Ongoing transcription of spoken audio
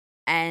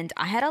And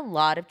I had a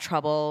lot of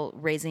trouble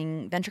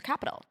raising venture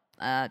capital.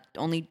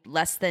 Only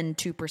less than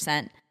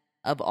 2%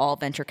 of all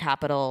venture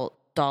capital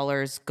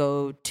dollars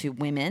go to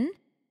women.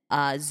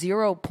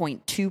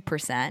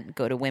 0.2%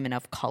 go to women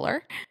of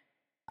color.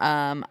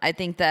 I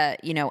think that,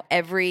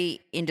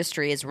 every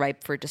industry is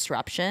ripe for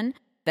disruption.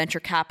 Venture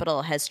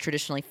capital has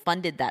traditionally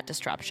funded that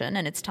disruption,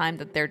 and it's time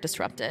that they're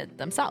disrupted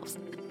themselves.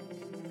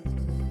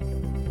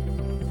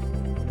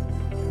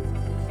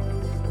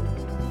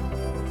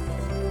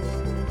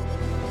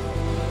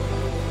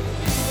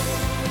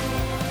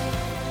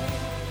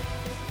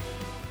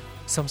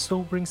 Some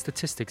sobering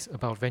statistics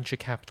about venture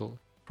capital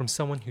from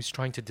someone who's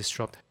trying to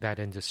disrupt that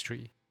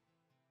industry.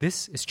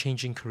 This is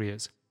Changing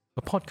Careers,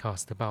 a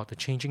podcast about the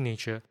changing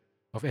nature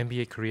of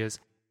MBA careers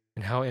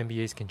and how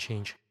MBAs can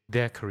change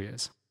their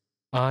careers.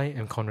 I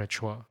am Conrad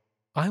Chua.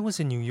 I was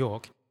in New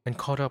York and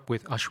caught up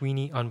with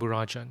Ashwini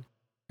Anburajan,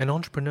 an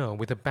entrepreneur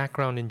with a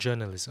background in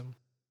journalism.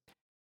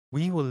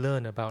 We will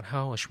learn about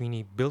how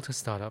Ashwini built her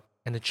startup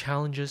and the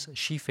challenges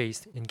she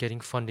faced in getting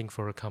funding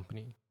for her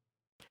company.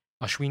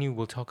 Ashwini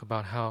will talk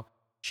about how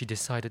she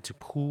decided to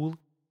pool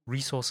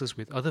resources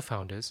with other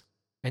founders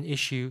and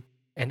issue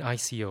an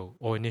ICO,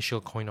 or initial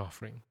coin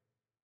offering.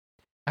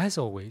 As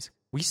always,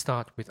 we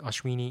start with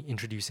Ashwini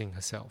introducing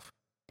herself.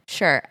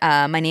 Sure.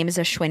 My name is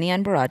Ashwini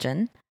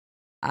Anburajan.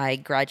 I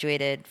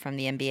graduated from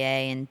the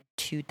MBA in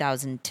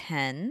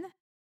 2010.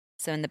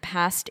 So in the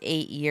past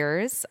 8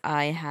 years,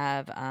 I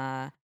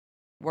have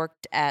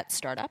worked at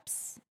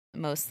startups,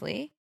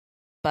 mostly,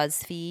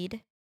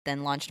 BuzzFeed,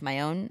 then launched my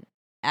own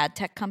ad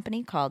tech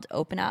company called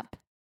OpenUp.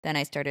 Then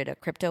I started a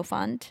crypto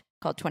fund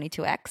called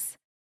 22X.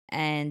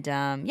 And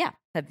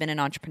have been an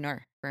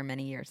entrepreneur for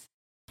many years.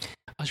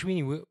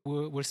 Ashwini,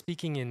 we're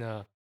speaking in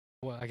I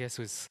guess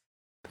it was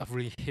a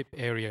really hip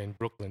area in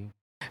Brooklyn.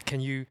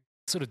 Can you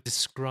sort of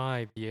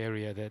describe the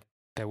area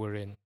that we're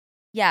in?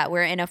 Yeah,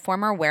 we're in a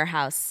former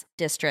warehouse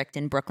district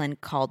in Brooklyn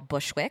called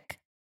Bushwick.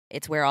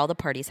 It's where all the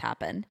parties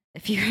happen,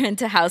 if you're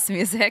into house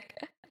music.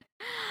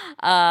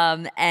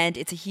 And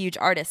it's a huge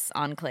artists'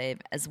 enclave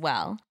as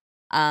well.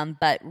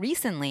 But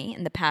recently,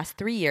 in the past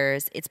 3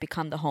 years, it's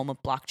become the home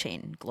of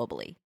blockchain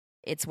globally.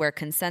 It's where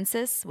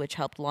ConsenSys, which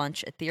helped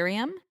launch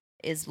Ethereum,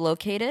 is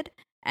located,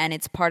 and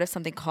it's part of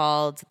something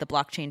called the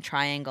Blockchain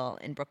Triangle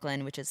in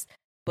Brooklyn, which is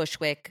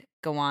Bushwick,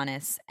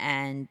 Gowanus,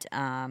 and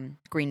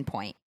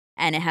Greenpoint.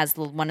 And it has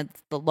one of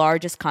the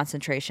largest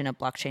concentration of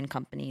blockchain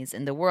companies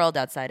in the world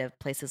outside of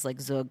places like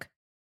Zug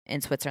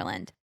in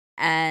Switzerland.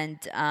 And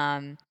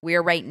we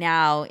are right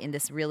now in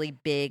this really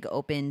big,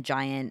 open,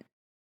 giant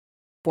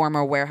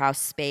former warehouse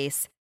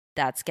space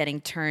that's getting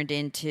turned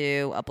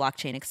into a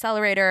blockchain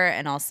accelerator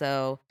and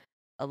also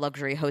a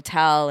luxury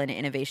hotel and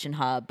innovation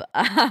hub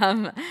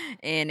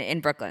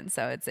in Brooklyn.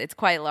 So it's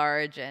quite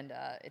large and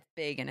it's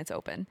big and it's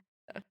open.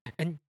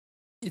 And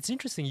it's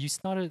interesting. You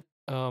started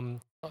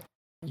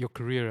your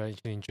career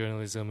actually in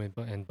journalism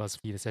and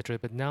BuzzFeed, etc.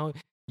 But now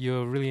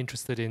you're really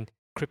interested in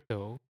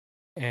crypto,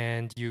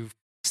 and you've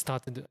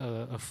started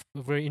a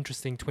very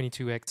interesting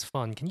 22X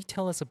fund. Can you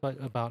tell us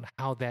about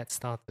how that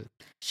started?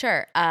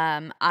 Sure.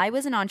 I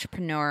was an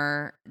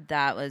entrepreneur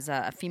that was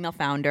a female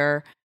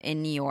founder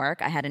in New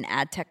York. I had an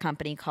ad tech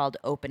company called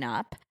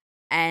OpenUp,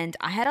 and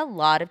I had a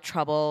lot of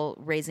trouble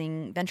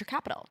raising venture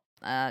capital.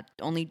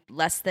 Only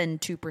less than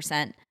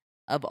 2%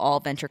 of all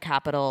venture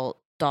capital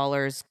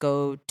dollars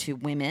go to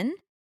women.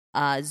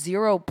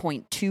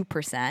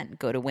 0.2%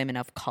 go to women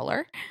of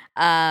color.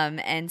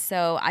 And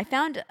so I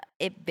found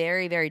it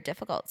very, very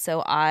difficult.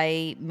 So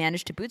I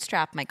managed to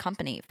bootstrap my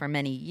company for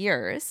many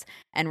years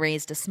and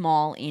raised a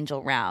small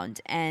angel round.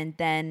 And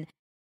then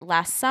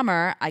last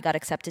summer, I got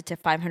accepted to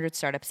 500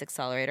 Startups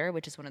Accelerator,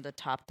 which is one of the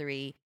top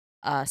 3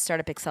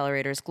 startup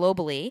accelerators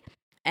globally.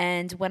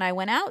 And when I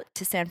went out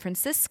to San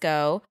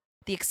Francisco,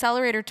 the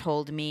accelerator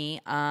told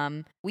me,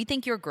 we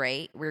think you're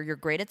great. You're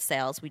great at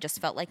sales. We just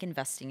felt like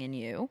investing in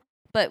you.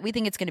 But we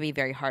think it's going to be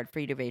very hard for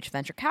you to raise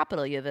venture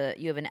capital. You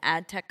have an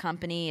ad tech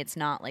company. It's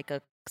not like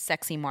a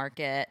sexy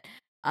market.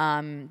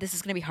 This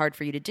is going to be hard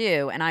for you to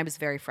do. And I was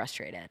very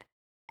frustrated.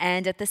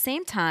 And at the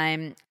same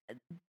time,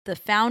 the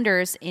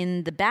founders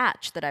in the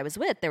batch that I was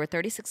with, there were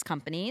 36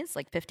 companies,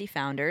 like 50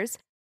 founders.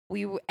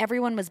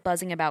 Everyone was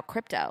buzzing about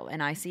crypto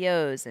and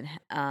ICOs and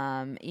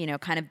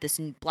kind of this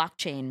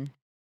blockchain.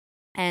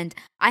 And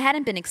I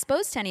hadn't been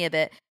exposed to any of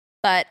it.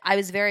 But I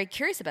was very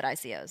curious about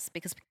ICOs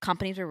because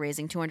companies were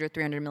raising $200,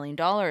 $300 million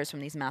from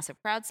these massive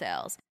crowd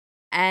sales.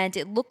 And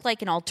it looked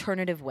like an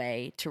alternative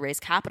way to raise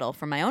capital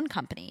for my own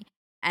company.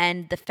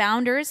 And the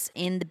founders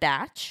in the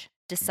batch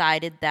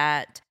decided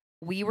that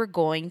we were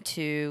going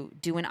to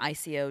do an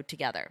ICO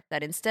together.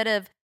 That instead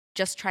of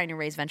just trying to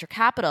raise venture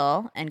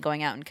capital and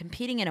going out and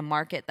competing in a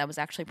market that was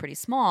actually pretty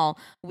small,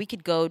 we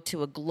could go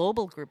to a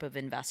global group of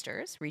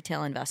investors,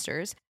 retail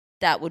investors,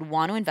 that would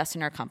want to invest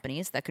in our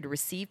companies, that could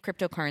receive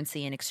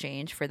cryptocurrency in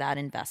exchange for that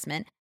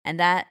investment, and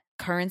that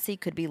currency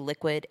could be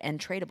liquid and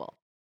tradable.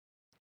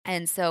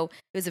 And so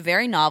it was a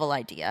very novel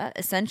idea.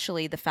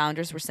 Essentially, the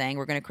founders were saying,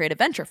 we're going to create a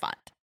venture fund.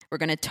 We're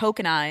going to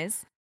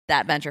tokenize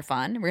that venture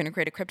fund. We're going to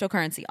create a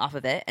cryptocurrency off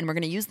of it, and we're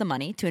going to use the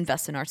money to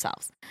invest in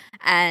ourselves.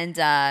 And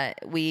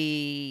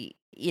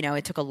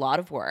it took a lot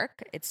of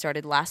work. It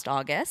started last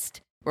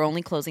August. We're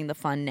only closing the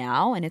fund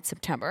now, and it's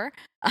September,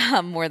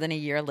 more than a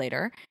year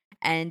later.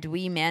 And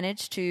we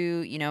managed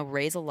to,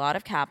 raise a lot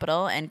of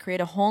capital and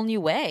create a whole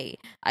new way,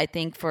 I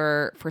think,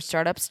 for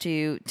startups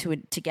to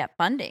get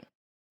funding.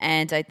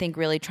 And I think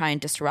really try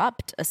and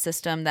disrupt a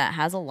system that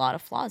has a lot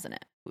of flaws in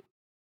it.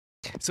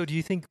 So do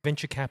you think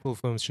venture capital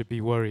firms should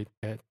be worried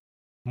that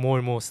more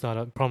and more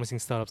promising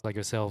startups like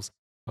yourselves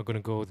are going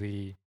to go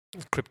the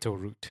crypto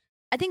route?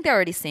 I think they're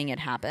already seeing it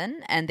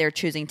happen, and they're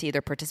choosing to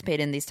either participate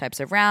in these types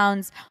of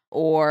rounds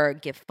or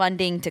give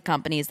funding to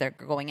companies that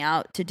are going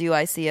out to do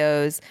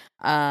ICOs.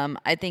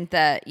 I think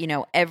that,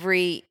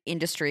 every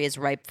industry is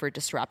ripe for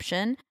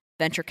disruption.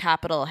 Venture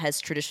capital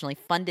has traditionally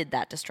funded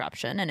that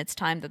disruption, and it's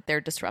time that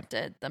they're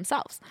disrupted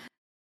themselves.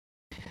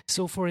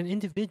 So for an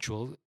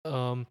individual,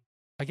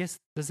 I guess,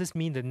 does this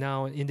mean that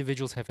now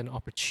individuals have an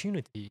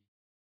opportunity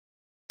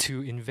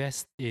to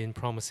invest in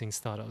promising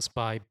startups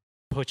by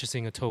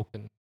purchasing a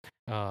token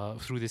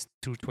through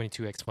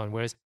 22X fund,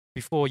 whereas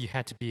before you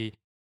had to be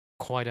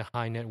quite a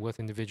high net worth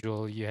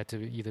individual, you had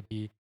to either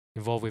be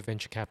involved with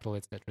venture capital,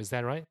 etc. Is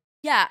that right?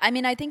 Yeah,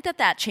 I think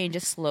that change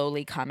is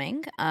slowly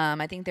coming.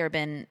 I think there have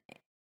been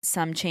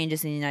some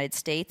changes in the United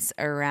States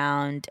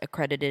around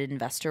accredited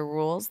investor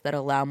rules that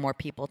allow more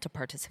people to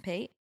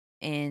participate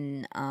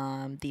in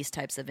these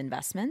types of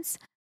investments.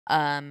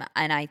 And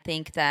I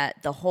think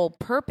that the whole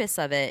purpose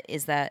of it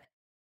is that,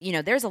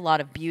 there's a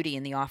lot of beauty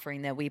in the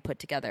offering that we put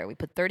together. We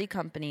put 30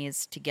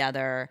 companies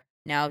together,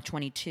 now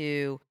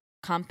 22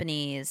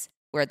 companies,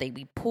 where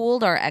we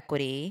pooled our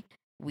equity.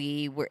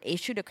 We were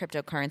issued a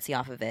cryptocurrency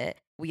off of it.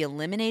 We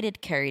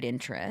eliminated carried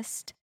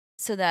interest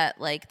so that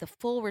the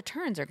full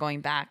returns are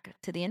going back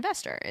to the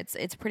investor.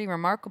 It's pretty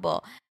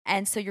remarkable.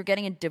 And so you're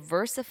getting a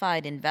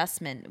diversified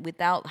investment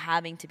without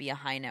having to be a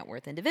high net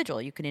worth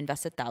individual. You can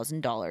invest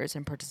 $1,000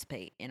 and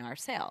participate in our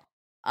sale.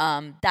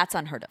 That's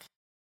unheard of.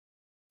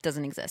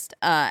 Doesn't exist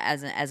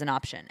as an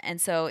option. And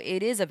so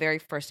it is a very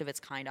first of its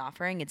kind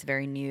offering. It's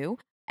very new,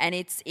 and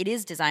it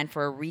is designed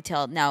for a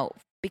retail. Now,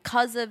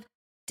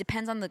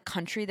 depends on the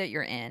country that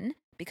you're in.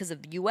 Because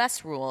of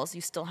U.S. rules,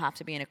 you still have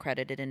to be an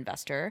accredited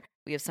investor.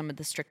 We have some of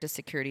the strictest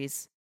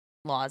securities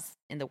laws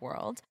in the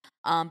world.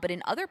 But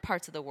in other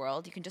parts of the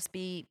world, you can just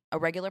be a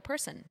regular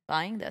person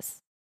buying this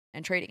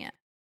and trading it.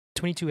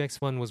 22X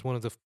Fund was one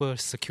of the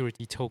first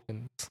security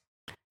tokens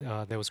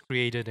that was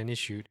created and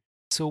issued.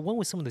 So what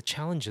were some of the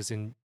challenges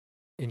in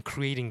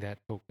creating that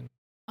token?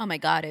 Oh my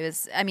God.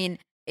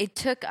 It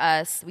took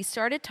us, we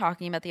started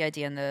talking about the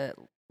idea in the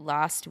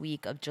last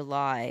week of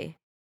July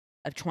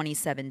of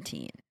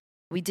 2017.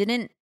 We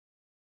didn't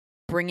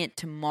bring it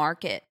to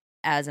market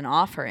as an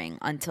offering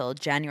until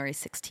January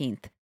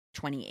 16th,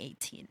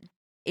 2018.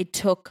 It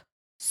took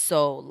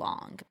so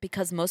long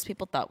because most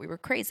people thought we were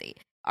crazy.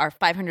 Our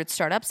 500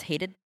 startups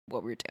hated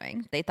what we were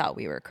doing. They thought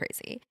we were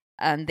crazy.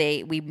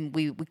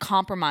 We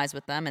compromised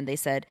with them, and they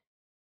said,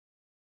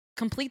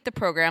 complete the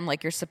program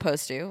like you're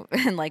supposed to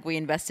and like we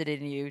invested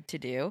in you to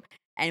do,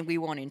 and we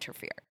won't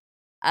interfere.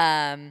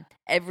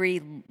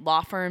 Every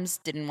law firms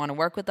didn't want to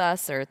work with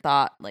us or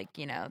thought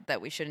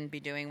that we shouldn't be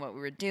doing what we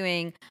were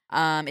doing.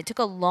 It took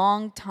a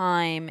long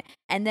time.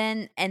 And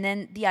then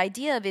the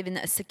idea of even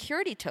a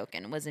security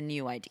token was a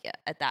new idea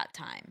at that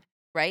time,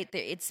 right?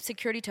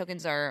 Security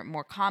tokens are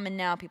more common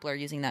now. People are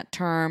using that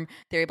term.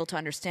 They're able to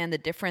understand the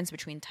difference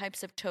between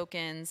types of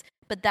tokens,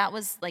 but that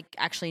was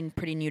actually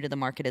pretty new to the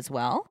market as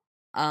well.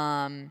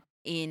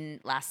 In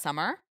last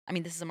summer,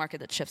 this is a market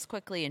that shifts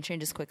quickly and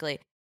changes quickly.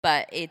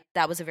 But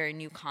that was a very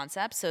new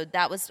concept. So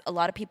a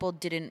lot of people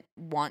didn't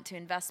want to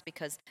invest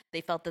because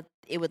they felt that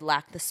it would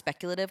lack the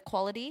speculative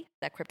quality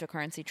that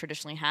cryptocurrency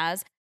traditionally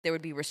has. There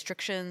would be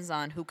restrictions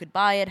on who could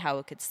buy it, how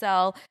it could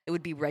sell. It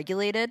would be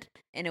regulated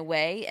in a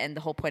way, and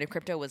the whole point of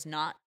crypto was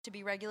not to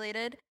be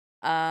regulated.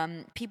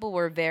 People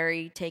were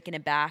very taken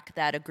aback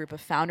that a group of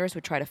founders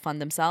would try to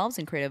fund themselves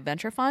and create a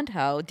venture fund.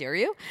 How dare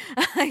you?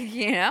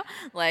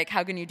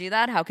 How can you do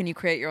that? How can you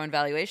create your own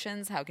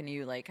valuations? How can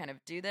you kind of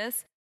do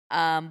this?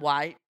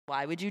 Why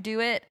would you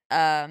do it?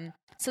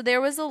 So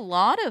there was a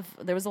lot of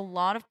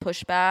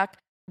pushback.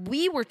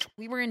 We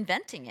were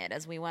inventing it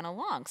as we went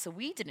along, so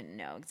we didn't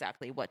know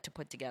exactly what to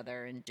put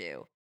together and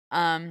do.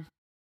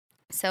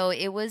 So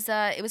it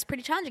was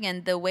pretty challenging,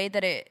 and the way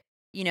that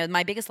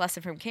my biggest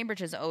lesson from Cambridge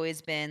has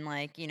always been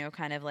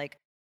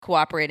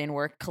cooperate and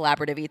work,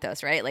 collaborative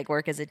ethos, right?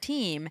 Work as a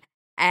team.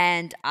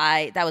 And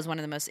that was one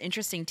of the most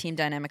interesting team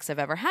dynamics I've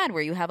ever had,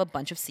 where you have a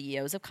bunch of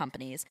CEOs of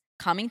companies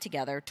coming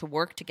together to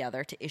work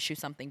together to issue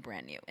something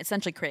brand new,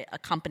 essentially create a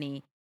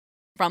company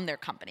from their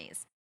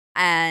companies.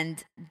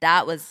 And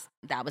that was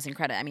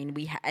incredible.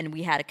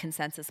 We had a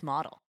consensus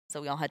model,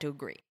 so we all had to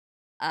agree.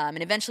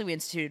 And eventually we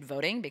instituted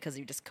voting because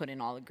you just couldn't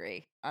all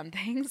agree on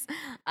things.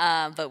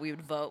 But we'd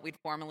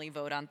formally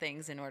vote on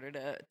things in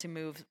order to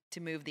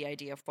move the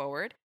idea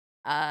forward.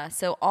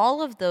 So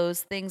all of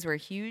those things were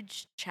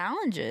huge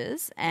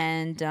challenges,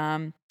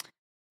 and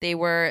they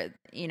were,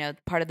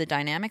 part of the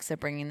dynamics of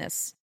bringing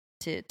this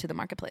to the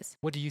marketplace.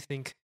 What do you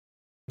think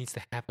needs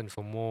to happen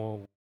for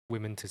more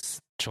women to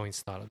join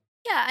startups?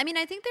 Yeah, I mean,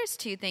 I think there's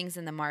two things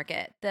in the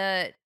market.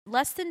 The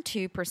less than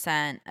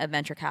 2% of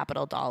venture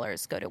capital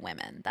dollars go to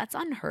women. That's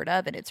unheard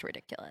of, and it's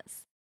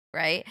ridiculous,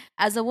 right?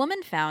 As a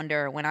woman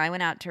founder, when I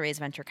went out to raise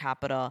venture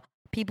capital,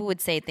 people would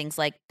say things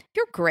like,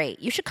 "You're great.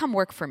 You should come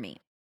work for me."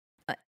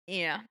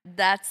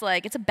 That's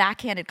like, it's a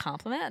backhanded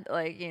compliment.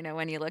 Like,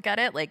 when you look at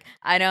it, like,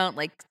 I don't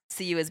like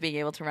see you as being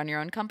able to run your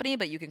own company,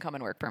 but you can come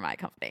and work for my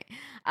company.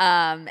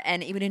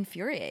 And it would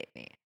infuriate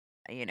me,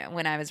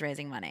 when I was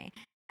raising money.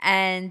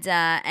 And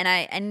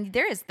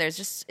there's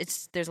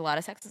a lot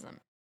of sexism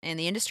in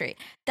the industry.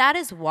 That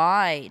is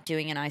why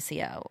doing an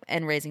ICO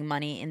and raising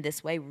money in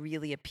this way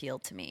really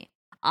appealed to me.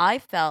 I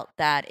felt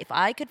that if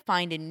I could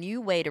find a new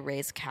way to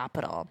raise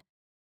capital,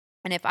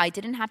 and if I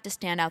didn't have to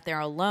stand out there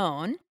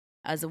alone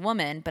as a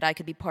woman, but I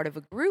could be part of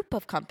a group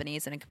of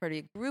companies and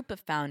a group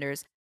of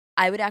founders,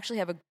 I would actually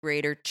have a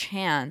greater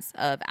chance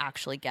of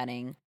actually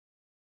getting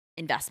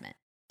investment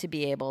to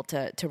be able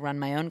to run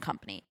my own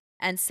company.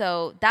 And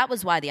so that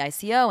was why the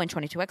ICO and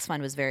 22X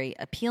Fund was very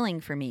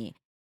appealing for me.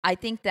 I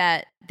think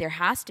that there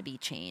has to be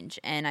change.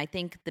 And I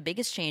think the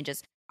biggest change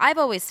is, I've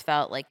always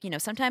felt like,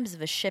 sometimes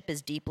if a ship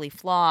is deeply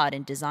flawed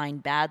and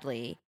designed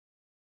badly,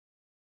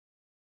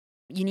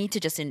 you need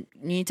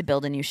to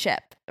build a new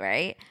ship,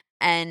 right?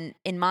 And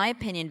in my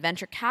opinion,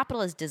 venture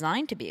capital is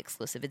designed to be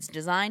exclusive. It's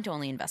designed to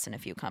only invest in a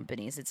few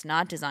companies. It's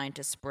not designed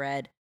to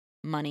spread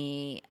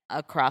money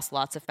across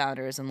lots of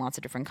founders and lots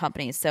of different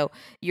companies. So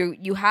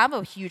you have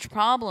a huge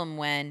problem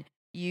when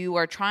you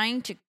are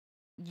trying to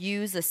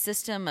use a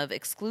system of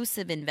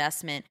exclusive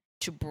investment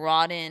to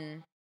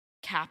broaden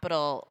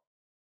capital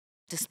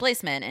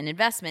displacement and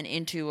investment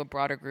into a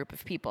broader group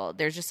of people.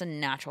 There's just a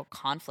natural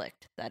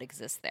conflict that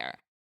exists there.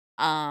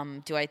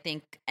 I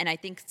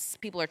think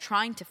people are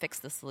trying to fix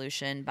the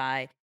solution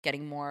by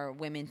getting more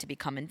women to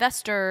become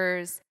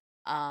investors,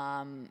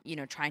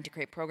 trying to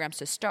create programs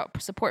to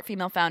support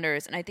female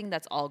founders. And I think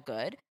that's all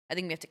good. I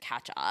think we have to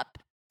catch up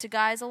to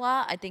guys a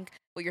lot. I think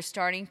what you're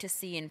starting to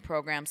see in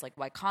programs like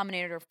Y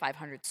Combinator,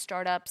 500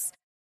 Startups,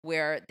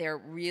 where they're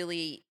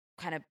really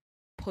kind of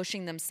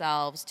pushing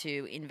themselves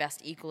to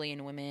invest equally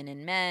in women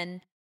and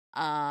men.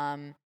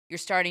 You're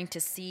starting to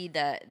see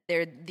that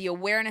the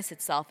awareness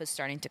itself is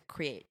starting to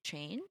create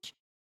change.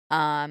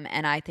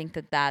 And I think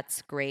that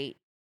that's great.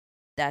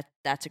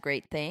 That's a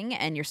great thing.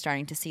 And you're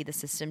starting to see the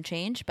system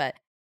change. But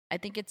I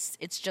think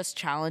it's just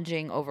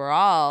challenging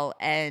overall.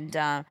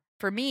 And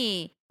for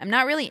me, I'm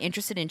not really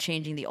interested in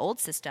changing the old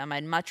system.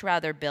 I'd much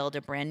rather build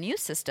a brand new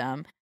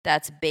system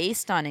that's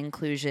based on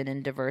inclusion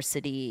and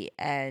diversity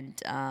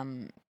and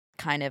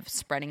kind of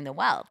spreading the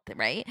wealth,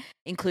 right?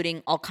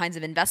 Including all kinds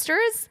of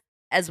investors,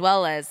 as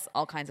well as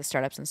all kinds of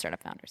startups and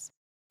startup founders.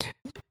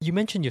 You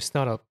mentioned your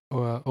startup,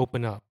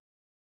 Open Up.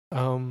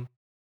 Can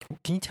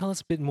you tell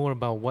us a bit more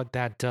about what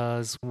that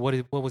does?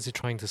 What was it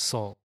trying to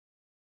solve?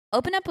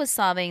 Open Up was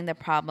solving the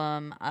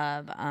problem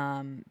of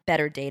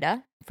better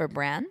data for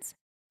brands.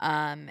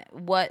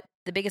 What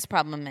the biggest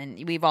problem,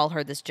 and we've all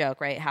heard this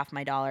joke, right? Half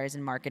my dollars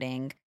in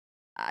marketing.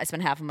 I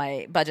spend half of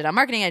my budget on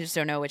marketing. I just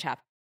don't know which half.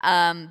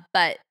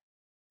 But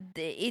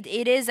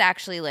it is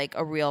actually like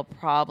a real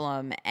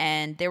problem.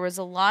 And there was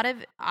a lot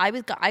of, I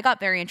got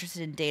very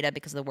interested in data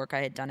because of the work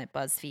I had done at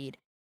BuzzFeed.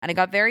 And I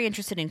got very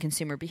interested in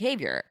consumer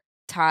behavior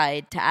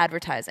tied to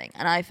advertising.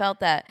 And I felt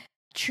that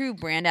true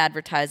brand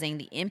advertising,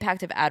 the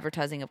impact of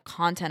advertising of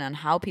content on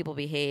how people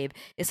behave,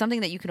 is something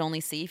that you could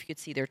only see if you could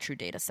see their true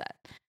data set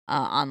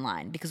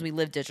online, because we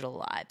live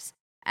digital lives.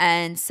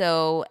 And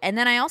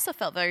then I also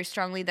felt very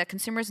strongly that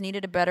consumers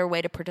needed a better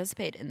way to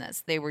participate in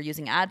this. They were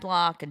using ad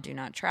block and do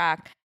not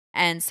track.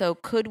 And so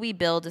could we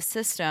build a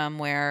system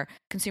where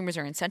consumers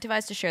are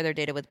incentivized to share their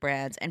data with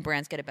brands and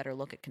brands get a better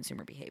look at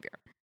consumer behavior?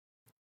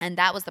 And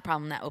that was the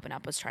problem that Open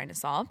Up was trying to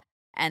solve,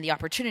 and the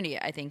opportunity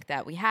I think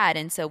that we had.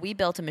 And so we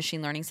built a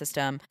machine learning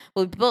system.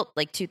 Well, we built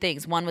like two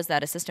things. One was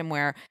that a system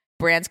where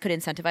brands could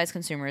incentivize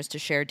consumers to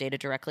share data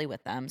directly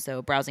with them,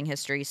 so browsing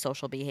history,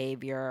 social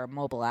behavior,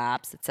 mobile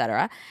apps,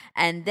 etc.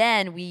 And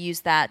then we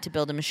used that to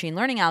build a machine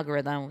learning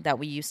algorithm that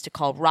we used to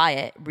call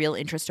Riot, real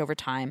interest over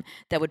time,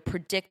 that would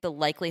predict the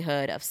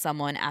likelihood of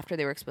someone, after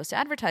they were exposed to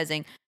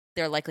advertising,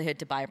 their likelihood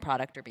to buy a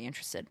product or be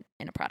interested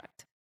in a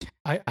product.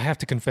 I have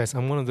to confess,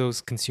 I'm one of those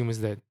consumers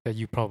that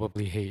you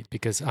probably hate,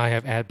 because I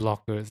have ad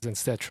blockers,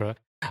 etc.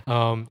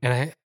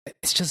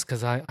 It's just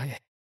because I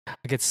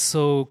get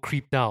so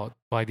creeped out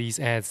by these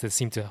ads that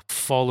seem to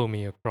follow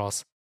me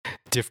across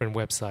different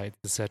websites,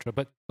 etc.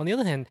 But on the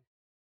other hand,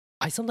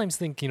 I sometimes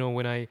think,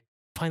 when I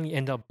finally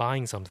end up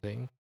buying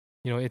something,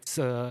 it's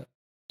a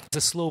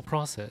slow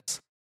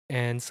process.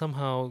 And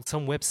somehow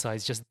some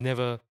websites just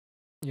never,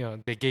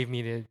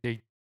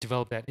 they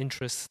developed that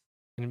interest,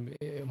 in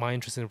my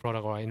interest in the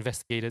product, or I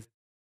investigated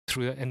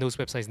through it, and those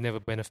websites never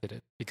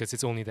benefited because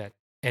it's only that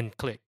end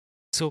click.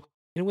 So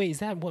in a way, is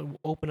that what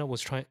Open Up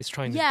is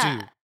trying to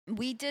do?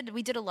 We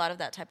did a lot of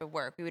that type of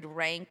work. We would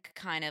rank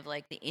kind of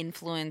like the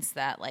influence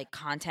that like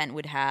content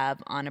would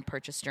have on a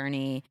purchase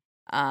journey.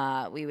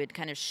 We would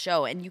kind of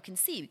show, and you can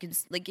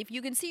like if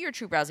you can see your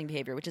true browsing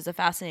behavior, which is a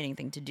fascinating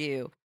thing to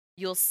do,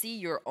 you'll see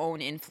your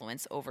own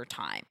influence over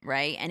time,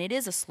 right? And it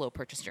is a slow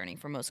purchase journey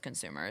for most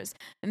consumers.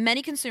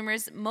 Many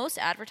consumers, most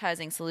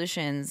advertising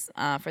solutions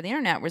for the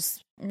internet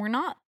were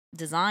not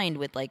designed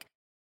with like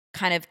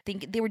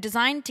they were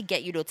designed to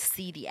get you to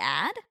see the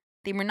ad.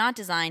 They were not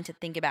designed to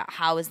think about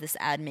how is this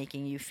ad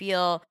making you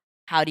feel?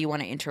 How do you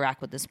want to interact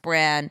with this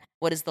brand?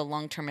 What is the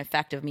long-term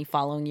effect of me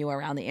following you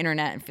around the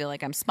internet and feel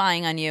like I'm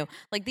spying on you?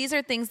 Like these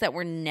are things that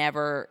were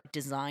never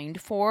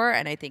designed for,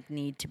 and I think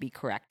need to be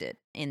corrected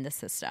in the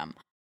system.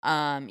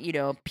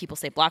 People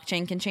say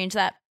blockchain can change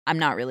that. I'm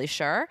not really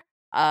sure.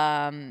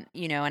 And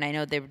I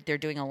know they're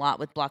doing a lot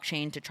with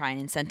blockchain to try and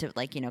incentive,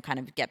 kind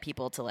of get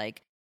people to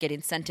like get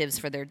incentives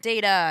for their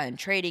data and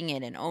trading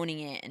it and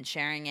owning it and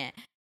sharing it.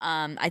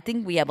 I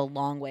think we have a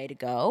long way to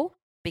go,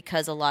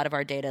 because a lot of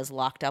our data is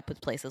locked up with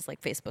places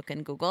like Facebook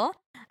and Google.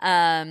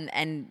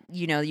 And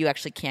you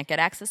actually can't get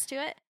access to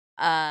it.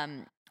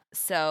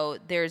 So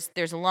there's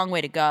a long way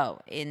to go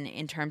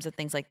in terms of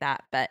things like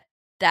that. But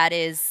that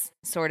is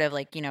sort of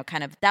like,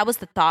 that was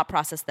the thought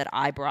process that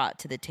I brought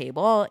to the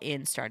table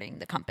in starting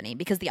the company.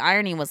 Because the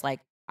irony was like,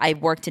 I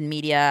worked in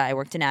media, I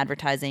worked in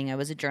advertising, I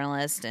was a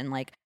journalist, and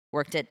like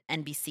worked at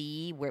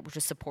NBC, which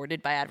was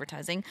supported by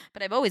advertising,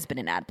 but I've always been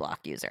an ad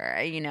block user,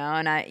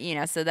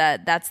 and so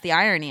that's the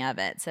irony of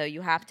it. So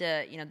you have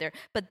to,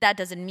 but that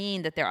doesn't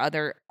mean that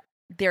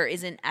there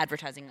isn't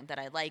advertising that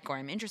I like or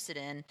I'm interested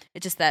in.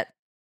 It's just that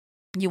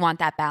you want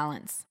that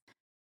balance.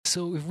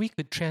 So if we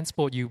could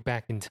transport you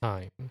back in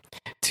time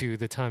to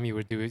the time you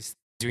were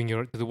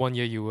the 1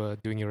 year you were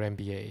doing your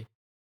MBA,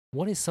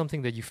 what is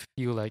something that you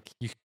feel like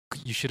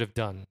you should have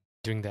done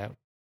during that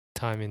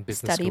time in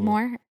business Study school?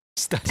 more.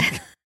 Study.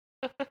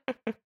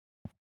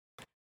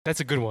 That's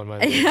a good one, by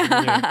the way.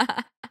 Yeah.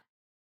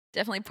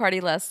 Definitely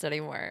party less,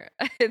 study more,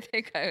 I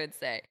think I would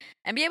say.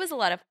 MBA was a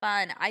lot of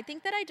fun. I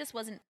think that I just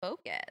wasn't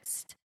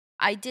focused.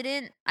 I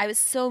was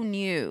so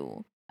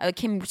new. I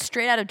came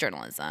straight out of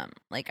journalism.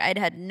 Like I'd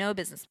had no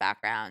business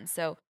background.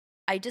 So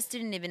I just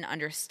didn't even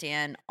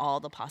understand all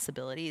the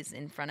possibilities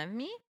in front of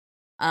me.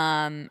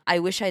 I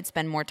wish I'd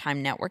spent more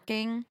time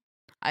networking.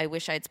 I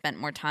wish I'd spent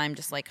more time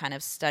just like kind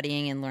of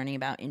studying and learning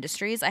about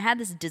industries. I had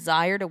this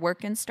desire to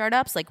work in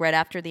startups. Like right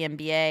after the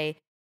MBA,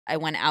 I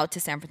went out to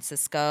San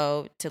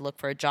Francisco to look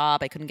for a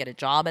job. I couldn't get a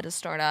job at a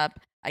startup.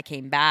 I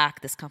came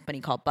back. This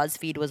company called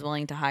BuzzFeed was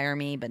willing to hire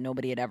me, but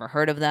nobody had ever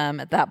heard of them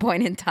at that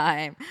point in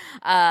time.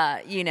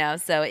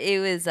 So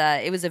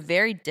it was a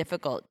very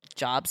difficult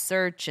job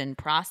search and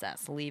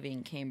process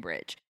leaving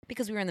Cambridge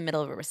because we were in the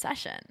middle of a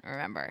recession,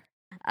 remember?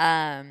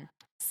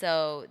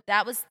 So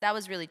that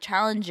was really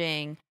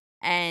challenging.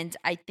 And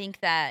I think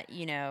that,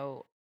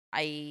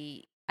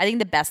 I think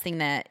the best thing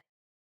that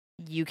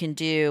you can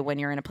do when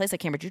you're in a place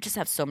like Cambridge, you just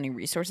have so many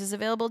resources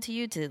available to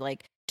you to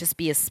like just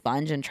be a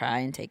sponge and try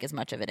and take as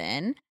much of it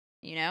in.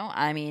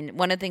 I mean,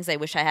 one of the things I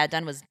wish I had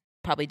done was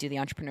probably do the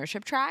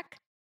entrepreneurship track,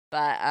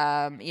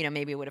 but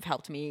maybe it would have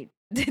helped me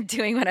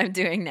doing what I'm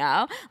doing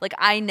now. Like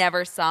I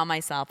never saw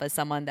myself as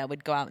someone that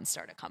would go out and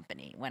start a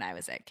company when I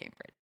was at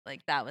Cambridge.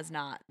 Like that was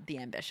not the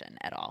ambition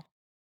at all.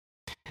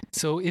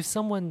 So if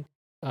someone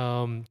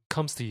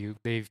comes to you,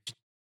 they've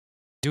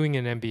doing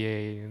an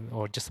MBA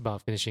or just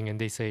about finishing, and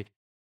they say,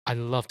 "I'd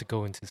love to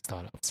go into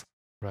startups,"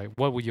 right?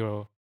 What would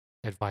your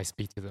advice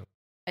be to them?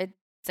 I'd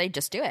say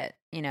just do it.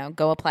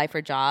 Go apply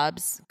for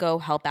jobs, go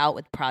help out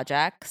with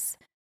projects,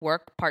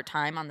 work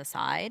part-time on the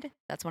side.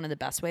 That's one of the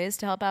best ways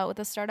to help out with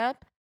a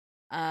startup.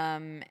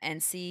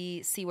 And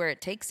see where it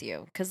takes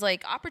you. Because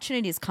like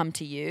opportunities come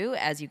to you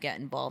as you get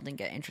involved and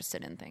get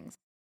interested in things.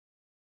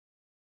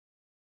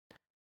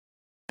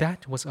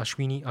 That was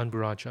Ashwini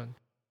Anburajan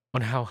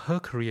on how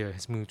her career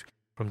has moved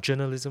from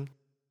journalism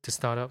to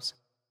startups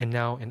and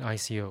now an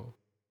ICO.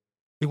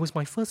 It was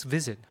my first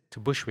visit to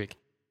Bushwick,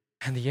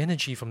 and the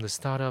energy from the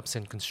startups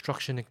and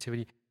construction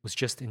activity was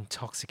just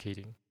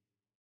intoxicating.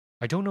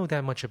 I don't know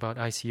that much about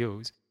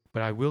ICOs,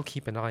 but I will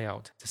keep an eye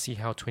out to see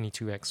how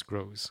 22X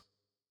grows.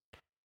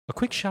 A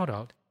quick shout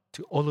out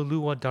to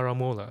Ololuwa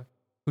Daramola,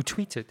 who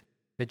tweeted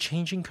that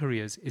Changing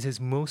Careers is his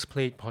most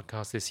played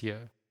podcast this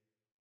year.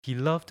 He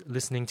loved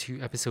listening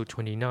to episode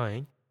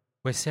 29,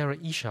 where Sarah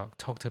Ishak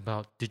talked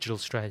about digital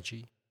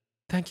strategy.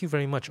 Thank you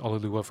very much,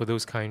 Ololuwa, for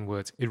those kind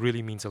words. It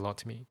really means a lot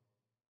to me.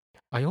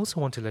 I also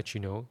want to let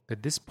you know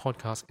that this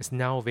podcast is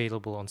now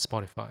available on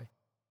Spotify.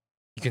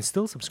 You can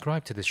still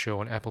subscribe to this show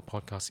on Apple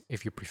Podcasts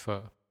if you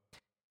prefer.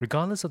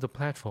 Regardless of the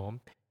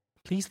platform,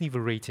 please leave a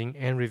rating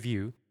and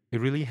review. It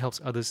really helps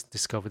others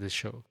discover this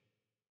show.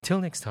 Till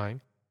next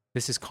time,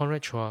 this is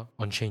Conrad Chua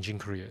on Changing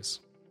Careers.